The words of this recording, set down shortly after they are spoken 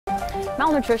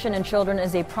Malnutrition in children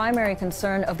is a primary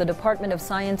concern of the Department of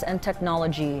Science and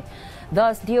Technology.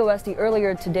 Thus, DOST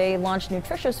earlier today launched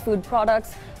nutritious food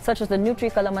products such as the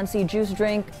Nutri-Calamansi juice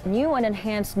drink, new and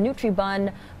enhanced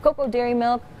Nutri-Bun, Cocoa Dairy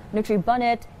Milk,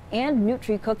 Nutri-Bunnet, and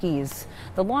Nutri-Cookies.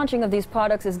 The launching of these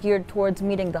products is geared towards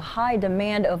meeting the high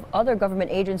demand of other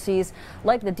government agencies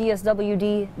like the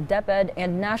DSWD, DepEd,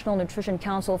 and National Nutrition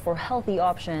Council for healthy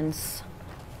options.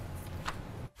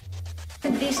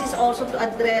 This is also to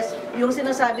address yung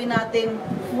sinasabi nating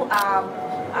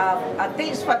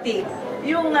taste fatigue.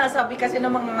 Yung sabi kasi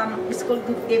ng mga school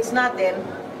kids natin,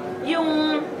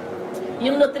 yung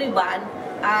Nutri-Bun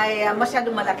ay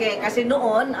masyadong malaki. Kasi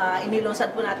noon,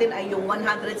 inilunsad po natin ay yung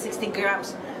 160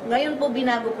 grams. Ngayon po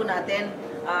binago po natin,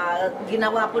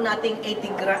 ginawa po nating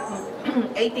 80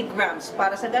 grams.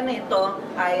 Para sa ganito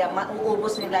ay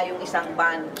mauubos nila yung isang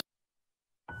ban.